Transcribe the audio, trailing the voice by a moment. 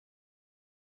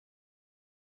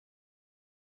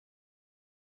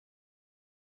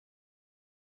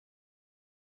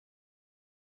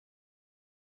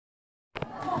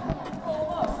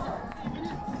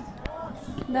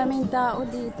Daming tao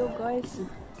dito, guys.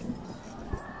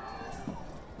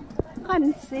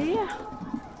 Can't see.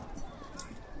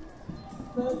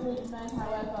 Burgers men,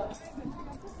 however,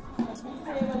 have been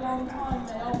here a long time.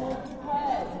 They are more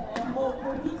prepared, they are more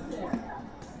cohesive.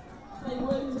 They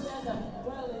work together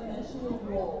well in their shield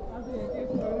wall.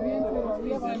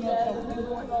 We see there the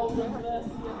little golden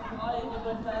mercians flying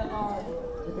above their lines.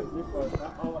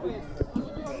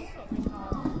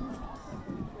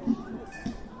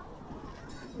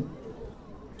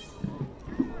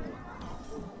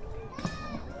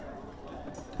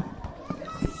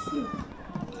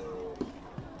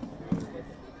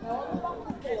 Now on the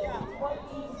battlefield, it's quite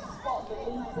easy to spot the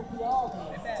leads of the army.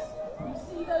 You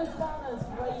see those banners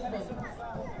waving.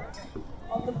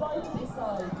 On the Viking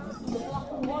side, you see the black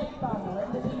and white banner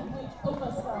underneath which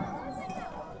other stands.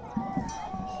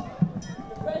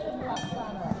 The red and black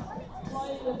banner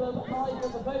flying above either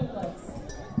the boneless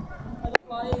and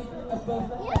flying above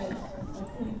the head of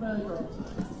King Burgred.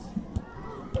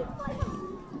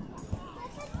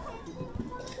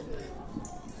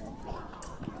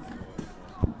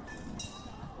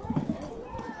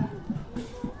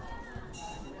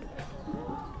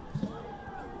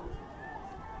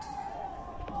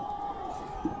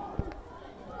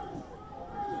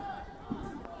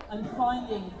 And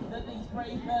finding that these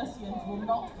brave Mercians will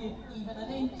not give even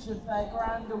an inch of their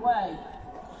ground away,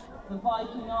 the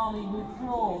Viking army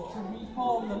withdraw to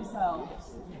reform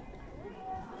themselves.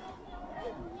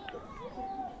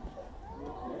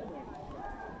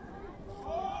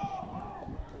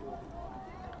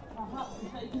 Perhaps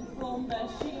if they can form their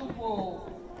shield wall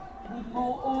with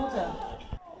more order.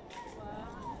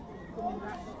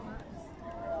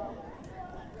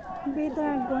 We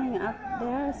are going up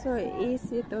there, so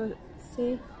easy to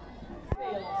see.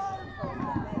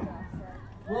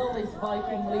 Will this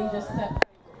Viking leader step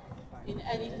in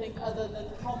anything other than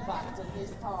combat at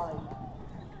this time?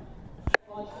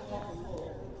 Oh,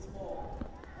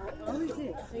 is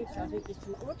it? I think so. I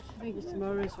think it's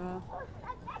tomorrow as well.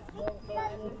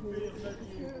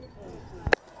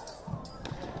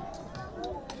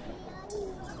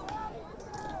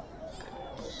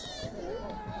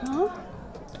 Huh?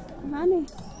 Honey,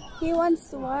 he wants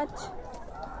to watch.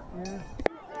 Yeah.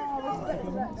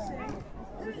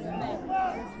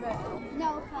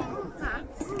 No,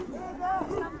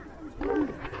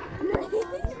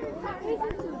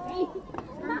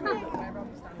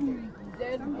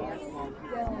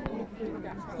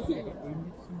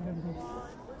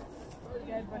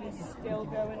 But it's still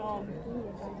going on.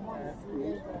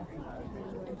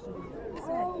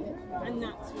 And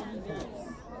that's what he does.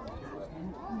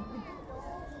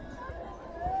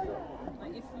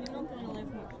 Like, if you're not going to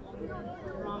live much longer,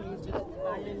 your army's just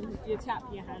banging, you tap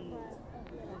your hand.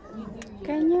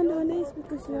 Can you do this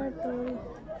because you are tall?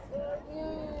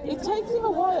 It takes him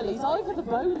a while, he's over the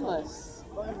boneless.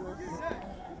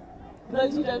 For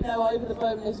those who don't know, over the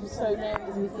boneless was so named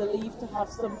as he was believed to have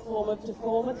some form of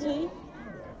deformity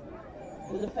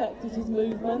that affected his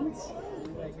movement.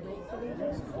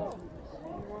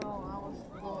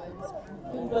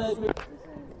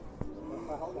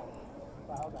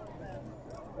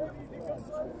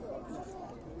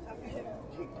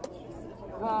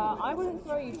 I wouldn't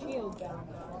throw your shield down.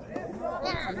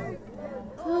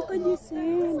 How could you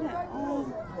say that?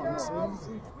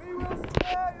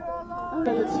 For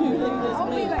the two leaders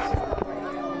meet,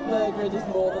 Burgred is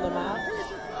more than a match.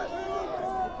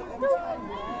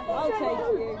 I'll take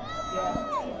you.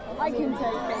 Yeah. I can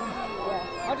take him.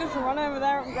 Yeah. I'll just run over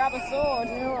there and grab a sword.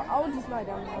 You know what? I'll just lie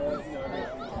down there.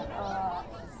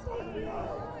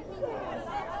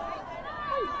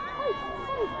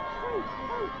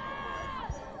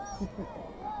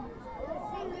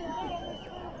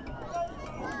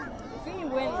 If he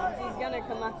wins, he's gonna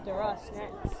come after us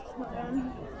next.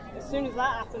 As soon as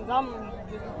that happens, I'm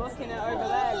just booking it over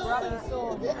there, grabbing a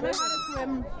sword. I know how to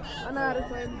swim. I know how to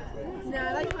swim. No,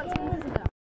 they can't swim because of that.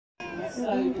 So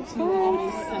the two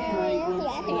armies separate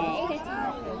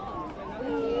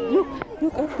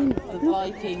Look at them. the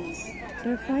Vikings.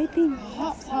 They're fighting.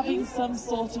 Perhaps having some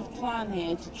sort of plan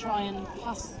here to try and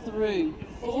pass through,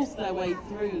 force their way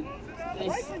through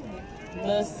this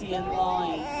Mercian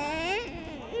line.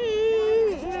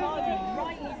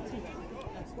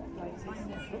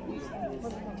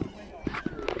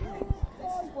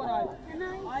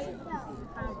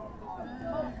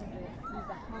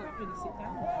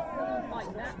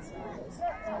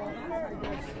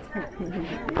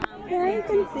 Yeah, you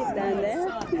can sit down there.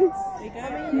 There we go,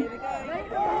 here we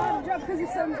go. Because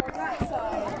his son's on that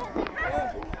side.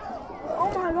 Oh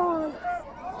my god.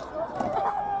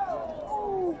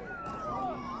 Oh.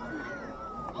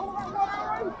 Oh my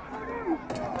god.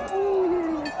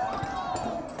 Oh.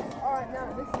 right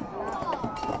now. This is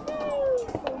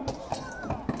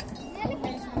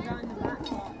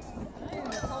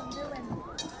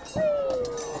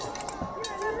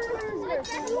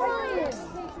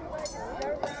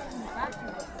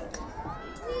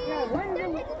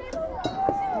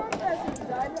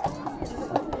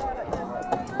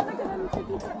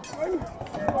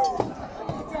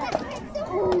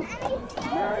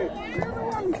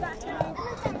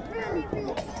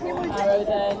Arrow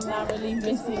there narrowly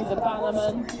missing the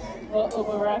bannerman for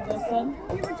V.Abella.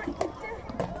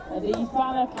 And these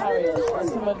banner carriers are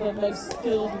some of the most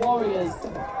skilled warriors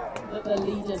that the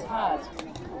leaders had.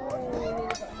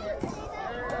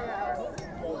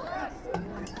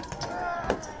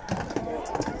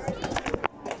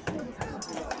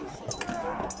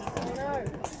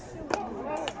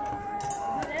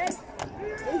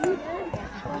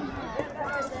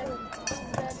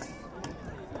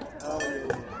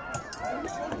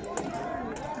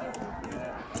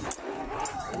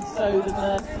 So the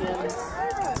Mercians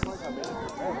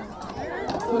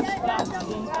push back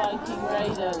these Viking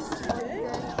raiders.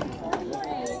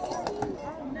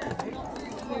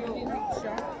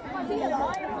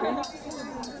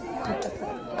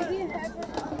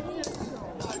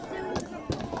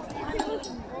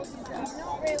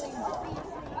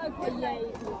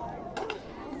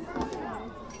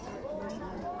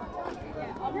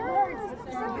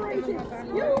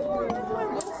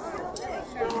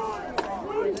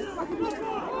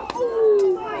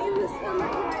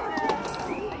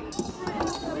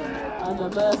 And the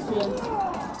Mercians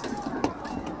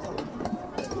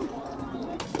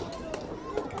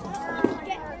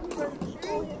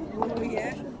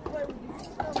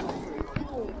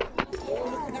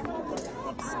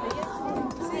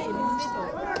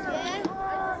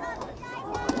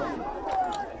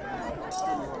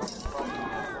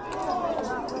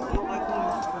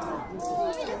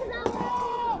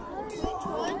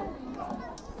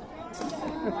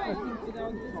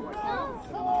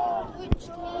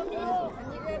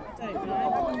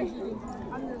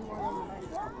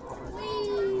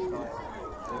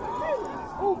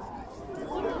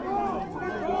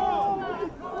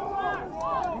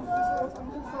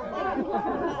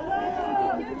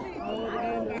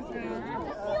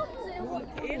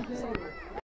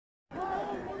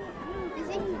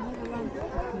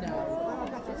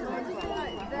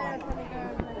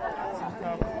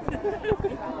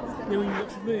When you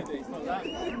watch a movie, it's like that.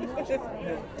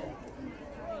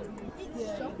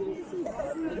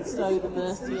 And so the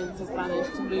Mercians have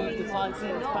managed to move the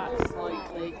Vikings back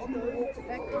slightly.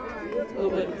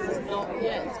 Owen has not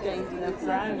yet gained enough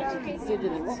ground to consider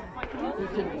that he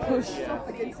can push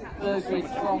Burgred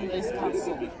from this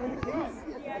castle.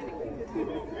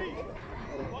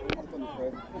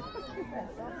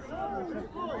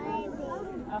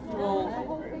 After all,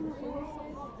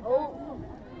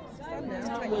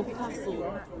 Vikings Castle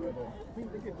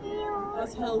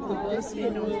has held the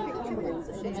Mercian royal families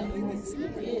for millions of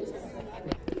years.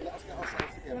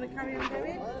 You want to carry on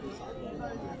going?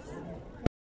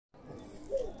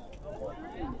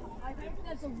 I think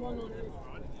there's a one on it.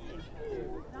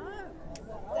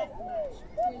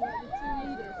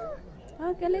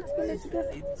 Okay, let's go, let's go.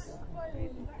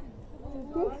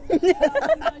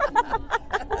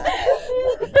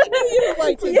 You were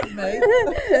waiting for me.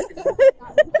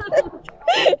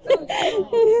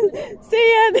 See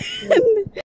ya then.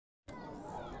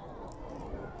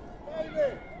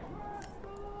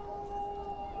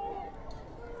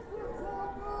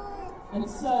 And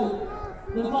so,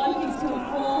 the Vikings can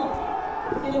fall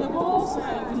in a ball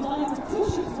now, designed to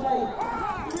push its way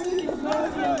through this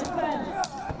Mercian defence,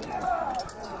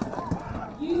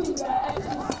 using their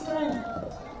extra strength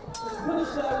to push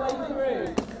their way through.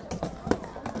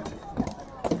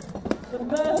 The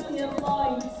Mercian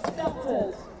line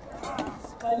scattered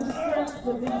by the strength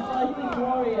of these Viking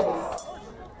warriors.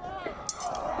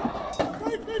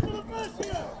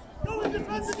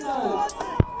 So,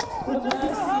 the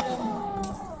Mercian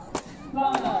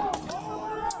banner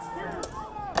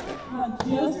can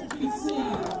just be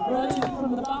seen running from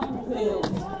the battlefield.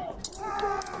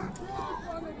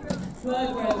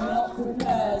 Burgred not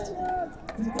prepared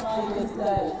to die this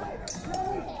day.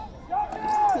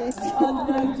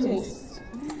 Unnoticed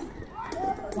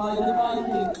by the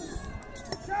Vikings,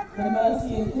 the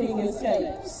Mercian king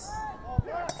escapes.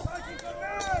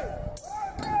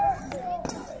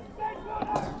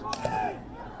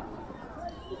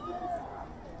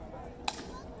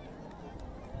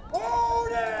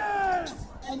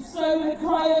 And so the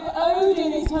cry of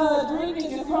Odin is heard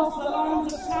ringing across the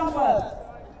lands of Tamworth.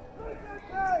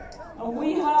 And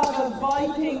we have a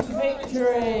Viking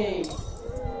victory.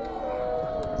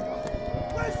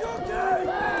 Where's your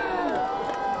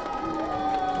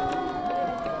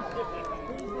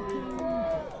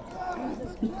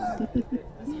However,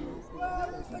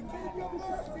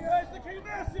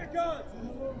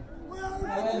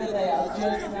 they are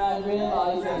just now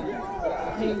realising that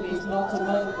the king is not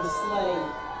among the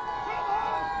slain.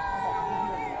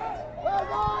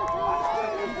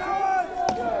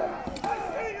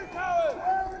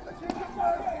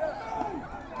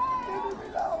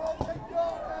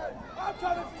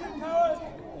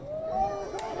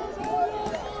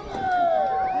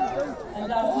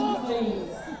 And as he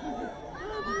flees,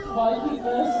 Viking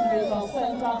mercenaries are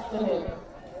sent after him.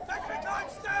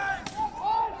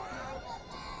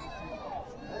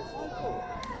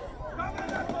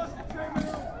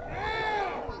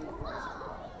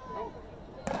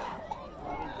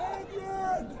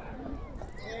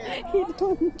 You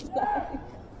don't like.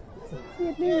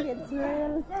 You think it's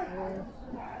real.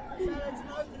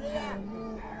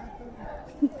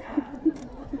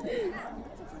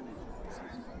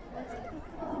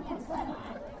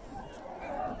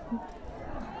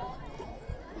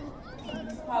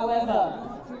 However,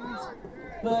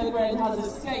 Bergred has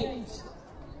escaped,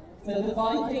 so the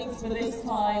Vikings for this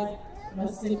time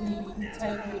must simply be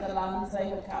content with the lands they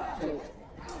have captured.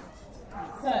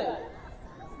 So,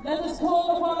 let us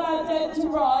call upon our dead to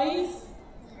rise.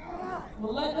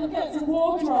 We'll let them get some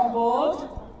water on board.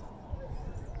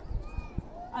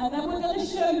 And then we're going to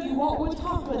show you what would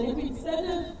happen if, instead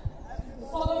of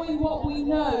following what we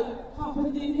know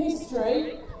happened in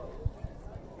history,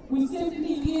 we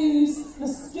simply use the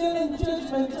skill and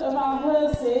judgment of our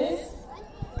horses,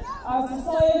 our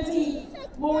society,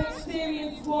 more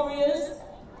experienced warriors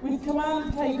with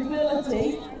command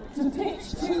capability, to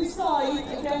pitch two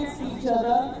sides against each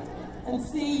other and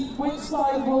see which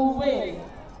side will win.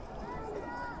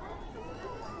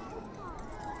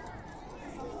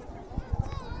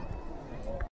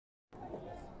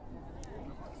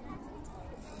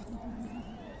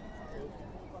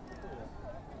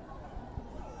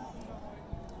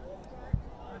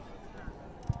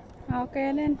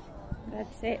 Okay then,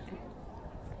 that's it.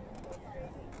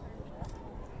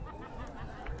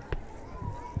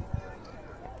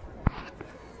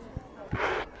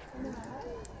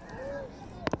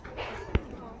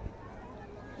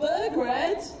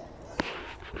 Bergred,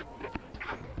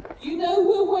 you know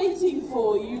we're waiting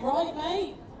for you, right,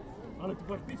 mate? Ale ty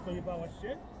byłaś blisko, nie bałaś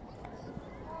się?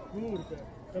 Kurde,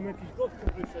 tam jakiś gościu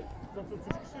wyszedł, zaczął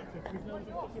coś krzyczeć, myślałem,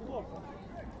 że to się chłopa.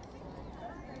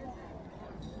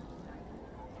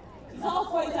 He's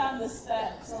halfway down the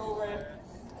steps, Ulrich.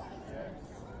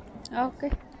 Okay.